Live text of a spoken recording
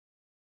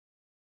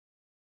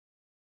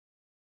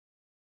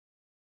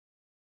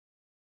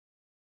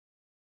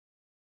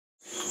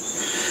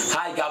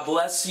Hi, God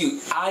bless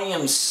you. I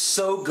am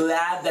so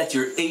glad that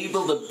you're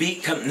able to be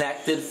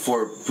connected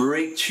for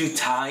breakthrough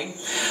time.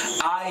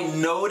 I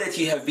know that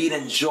you have been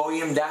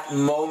enjoying that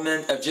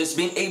moment of just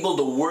being able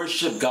to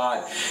worship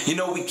God. You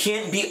know, we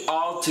can't be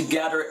all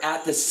together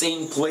at the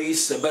same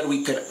place, but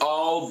we could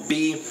all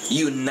be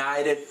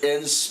united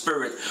in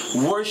spirit,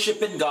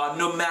 worshiping God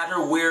no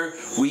matter where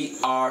we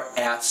are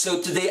at.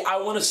 So today I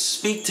want to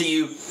speak to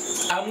you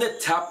on the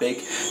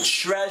topic,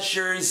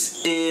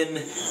 treasures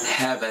in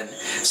heaven.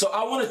 So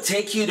I want to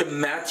take you to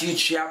Matthew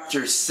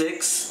chapter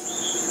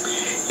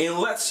 6, and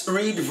let's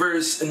read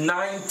verse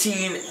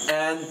 19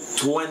 and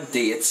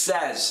 20. It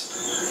says,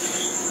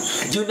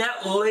 "Do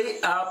not lay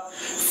up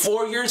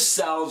for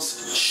yourselves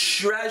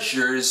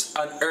treasures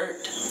on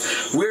earth,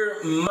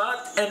 where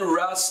moth and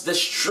rust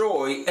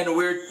destroy, and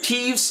where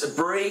thieves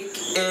break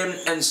in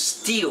and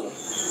steal.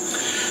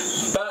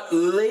 But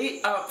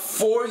lay up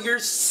for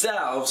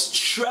yourselves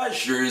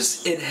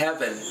treasures in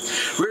heaven,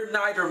 where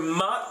neither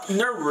moth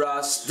nor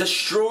rust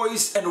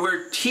destroys, and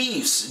where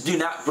thieves do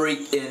not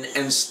break in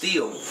and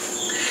steal."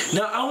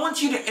 Now I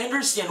want you to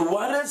understand,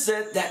 what is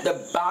it that the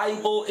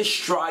Bible is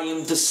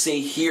trying to say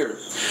here?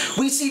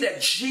 We see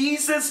that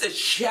Jesus is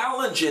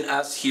challenging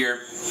us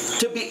here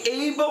to be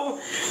able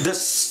to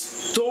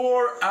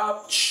store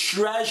up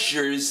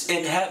treasures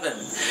in heaven.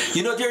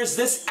 You know, there's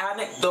this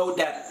anecdote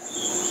that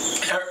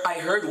I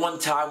heard one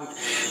time.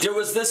 There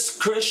was this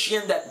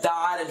Christian that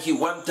died and he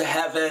went to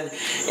heaven,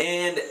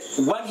 and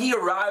when he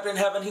arrived in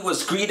heaven, he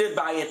was greeted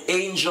by an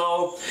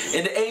angel,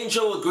 and the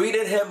angel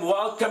greeted him,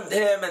 welcomed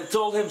him, and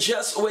told him,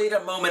 "Just wait a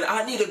moment,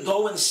 I need to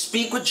go and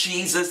speak with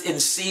Jesus and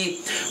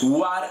see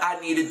what I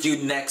need to do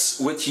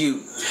next with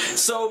you."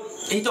 So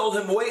he told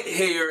him, "Wait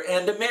here,"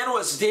 and the man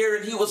was there,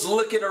 and he was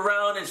looking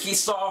around, and he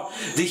saw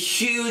the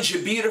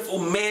huge beautiful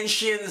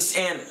mansions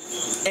and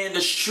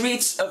the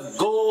streets of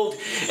gold,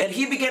 and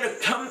he began to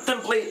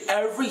contemplate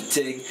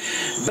everything.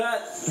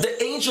 But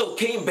the angel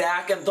came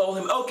back and told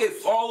him, "Okay,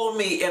 follow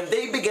me," and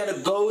they began to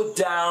go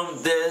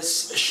down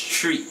this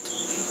street.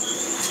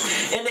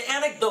 And the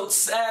anecdote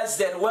says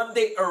that when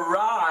they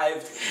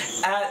arrived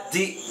at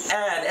the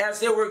end, as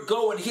they were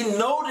going, he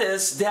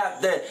noticed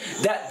that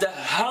the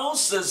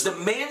houses, the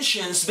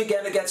mansions,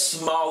 began to get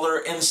smaller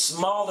and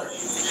smaller.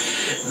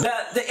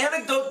 But the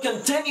anecdote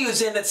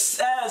continues, and it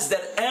says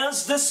that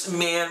as this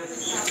man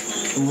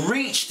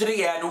reached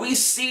the end, we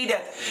see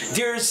that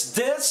there's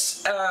this,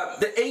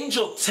 the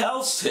angel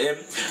tells him,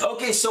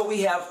 "Okay, so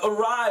we have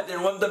arrived."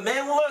 And when the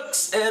man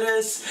looks, it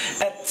is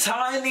a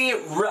tiny,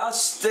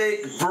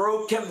 rustic,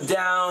 broken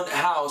down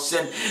house.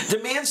 And the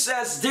man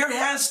says, "There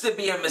has to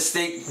be a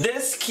mistake.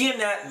 This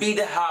cannot be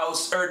the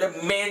house or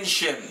the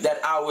mansion that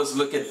I was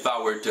looking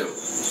forward to."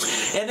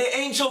 And the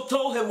angel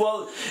told him,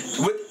 "Well,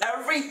 with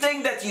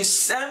everything that you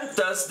sent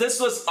us, this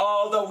was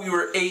all that we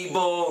were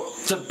able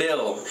to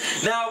build."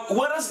 Now,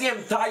 what is the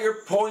entire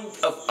point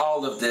of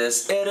all of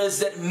this? It is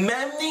that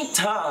many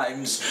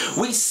times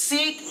we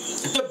seek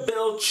to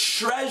build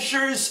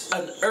treasures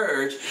on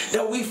earth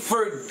that we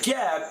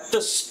forget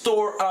to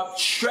store up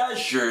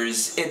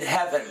treasures in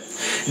heaven.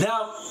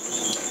 Now,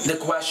 the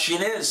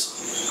question is,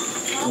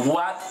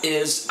 what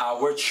is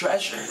our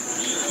treasure?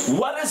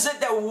 What is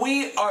it that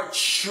we are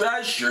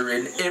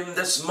treasuring in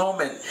this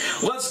moment?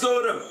 Let's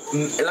go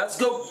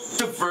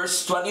to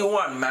verse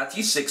 21,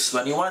 Matthew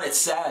 6:21. It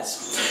says,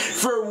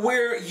 "For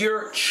where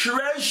your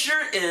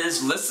treasure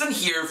is," listen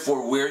here,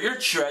 "for where your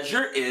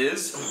treasure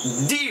is,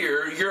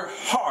 there your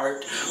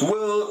heart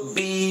will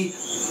be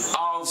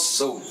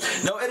also."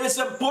 Now, it is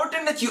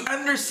important that you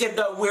understand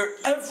that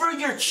wherever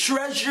your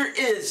treasure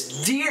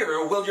is,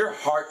 there will your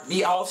heart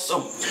be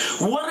also.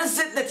 What is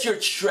it that you're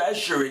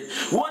treasuring?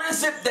 What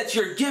is it that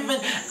you're giving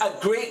a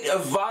great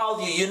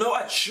value? You know,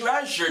 a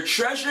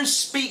treasure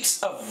speaks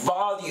of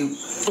value.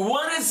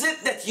 What is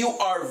it that you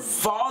are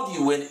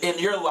valuing in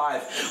your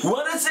life?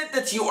 What is it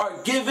that you are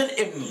giving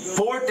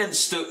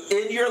importance to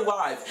in your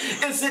life?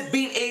 Is it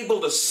being able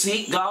to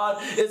seek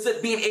God? Is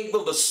it being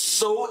able to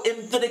sow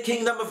into the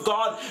kingdom of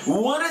God?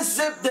 What is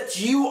it that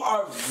you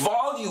are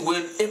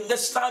valuing in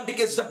this time?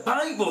 Because the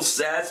Bible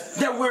says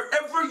that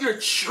wherever your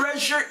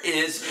treasure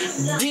is,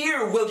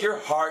 there will your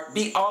heart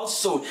be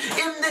also.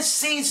 In this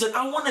season,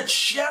 I want to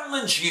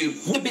challenge you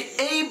to be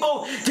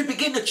able to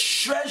begin to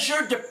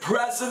treasure the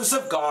presence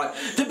of God,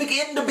 to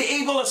begin to be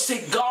able to say,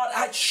 "God,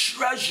 I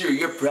treasure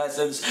your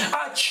presence.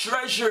 I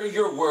treasure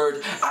your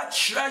word. I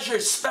treasure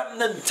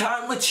spending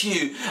time with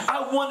you.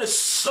 I want to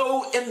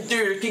sow into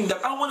your kingdom.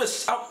 I want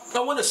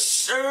to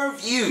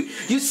serve you."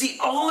 You see,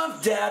 all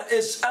of that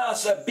is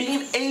us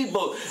being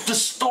able to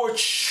store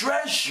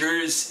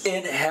treasures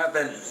in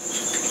heaven.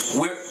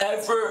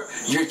 Wherever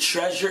your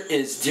treasure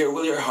is, there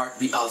will your heart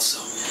be also.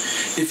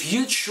 If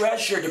you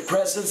treasure the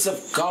presence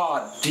of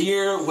God,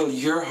 there will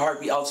your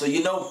heart be also.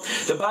 You know,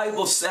 the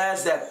Bible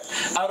says that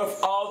out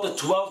of all the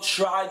 12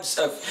 tribes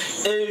of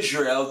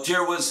Israel,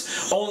 there was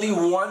only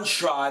one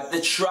tribe,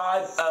 the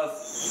tribe of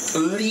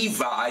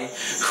Levi,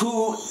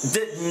 who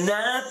did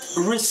not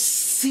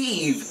receive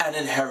receive an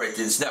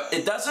inheritance. Now,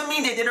 it doesn't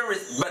mean they didn't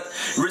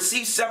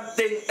receive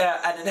something,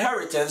 an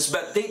inheritance,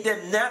 but they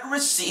did not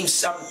receive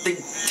something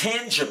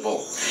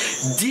tangible.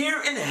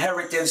 Their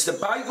inheritance, the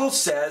Bible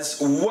says,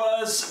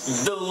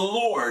 was the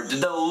Lord.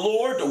 The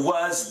Lord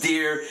was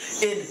their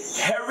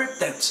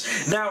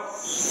inheritance. Now,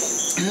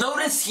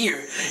 notice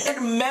here,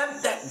 it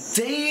meant that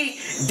they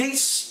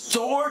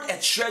stored a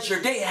treasure.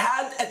 They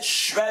had a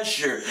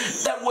treasure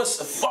that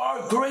was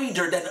far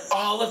greater than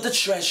all of the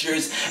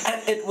treasures,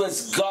 and it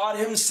was God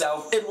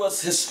Himself. It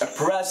was His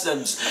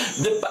presence.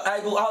 The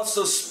Bible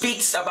also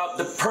speaks about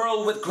the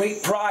pearl with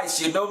great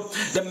price. You know,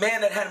 the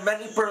man that had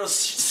many pearls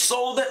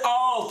sold it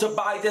all to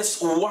buy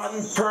this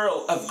one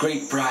pearl of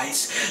great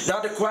price. Now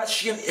the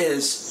question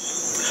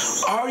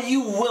is, are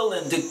you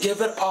willing to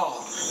give it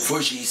all for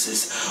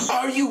Jesus?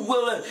 Are you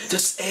willing to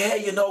say,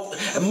 hey, you know,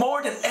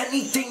 more than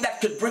anything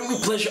that could bring me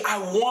pleasure, I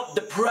want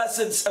the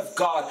presence of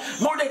God.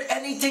 More than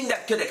anything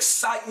that could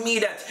excite me,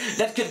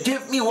 that could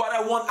give me what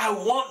I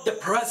want the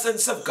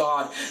presence of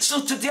God.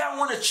 So today I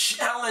want to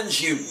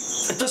challenge you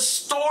to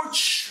store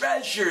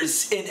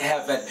treasures in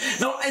heaven.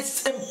 Now,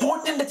 it's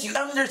important that you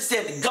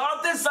understand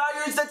God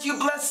desires that you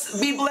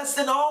be blessed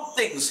in all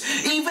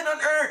things, even on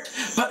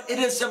earth. But it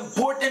is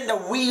important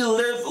that we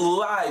live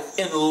life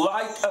in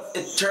light of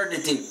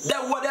eternity.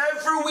 That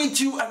whatever we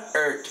do on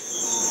earth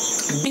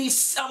be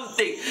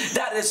something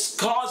that is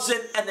causing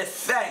an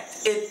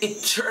effect in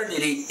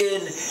eternity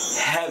in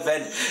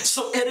heaven.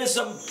 So it is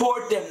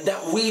important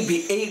that we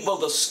be able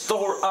to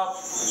store up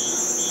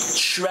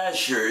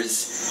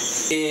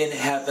treasures in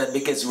heaven,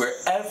 because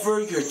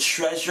wherever your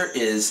treasure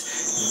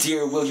is,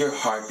 there will your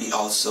heart be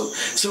also.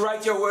 So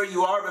right here where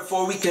you are,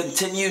 before we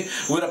continue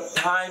with a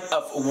time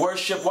of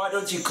worship, why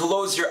don't you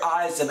close your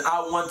eyes, and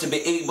I want to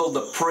be able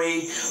to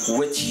pray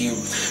with you.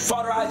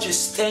 Father, I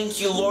just thank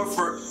you, Lord,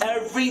 for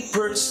every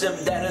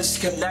person that is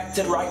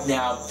connected right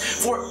now,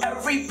 for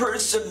every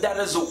person that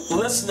is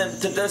listening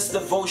to this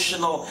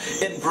devotional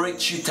in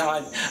Breakthrough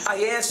Time.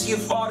 I ask you,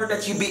 Father,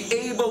 that you be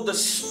able to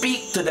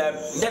speak to them,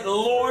 that,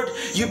 Lord,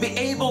 you be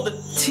able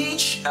to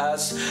teach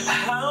us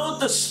how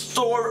to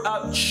store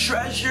up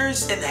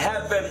treasures in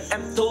heaven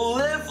and to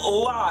live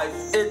life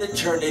in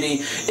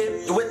eternity,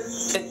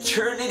 with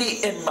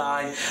eternity in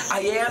mind.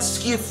 I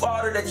ask you,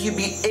 Father, that you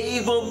be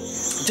able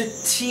to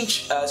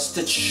teach us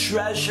to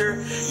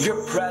treasure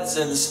your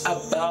presence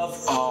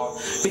above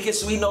all,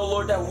 because we know,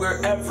 Lord, that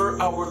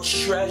wherever our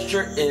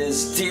treasure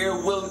is, there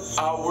will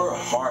our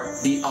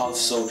heart be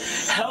also.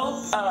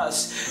 Help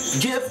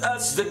us, give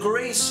us the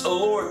grace,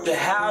 Lord, to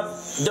have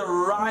the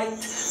right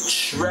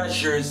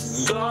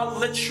treasures,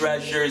 godly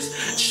treasures,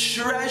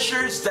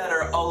 treasures that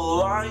are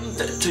aligned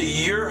to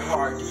your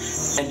heart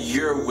and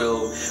your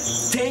will.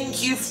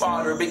 Thank you,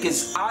 Father,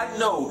 because I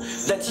know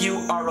that you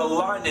are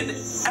aligning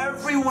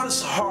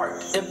everyone's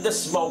heart in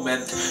this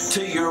moment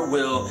to your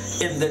will.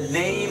 In the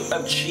name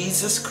of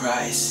Jesus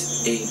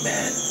Christ,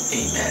 amen.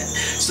 Amen.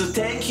 So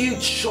thank you.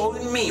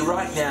 Join me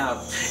right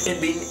now in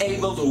being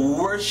able to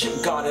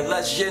worship God, and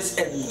let's just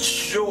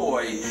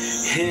enjoy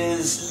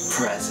His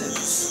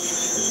presence.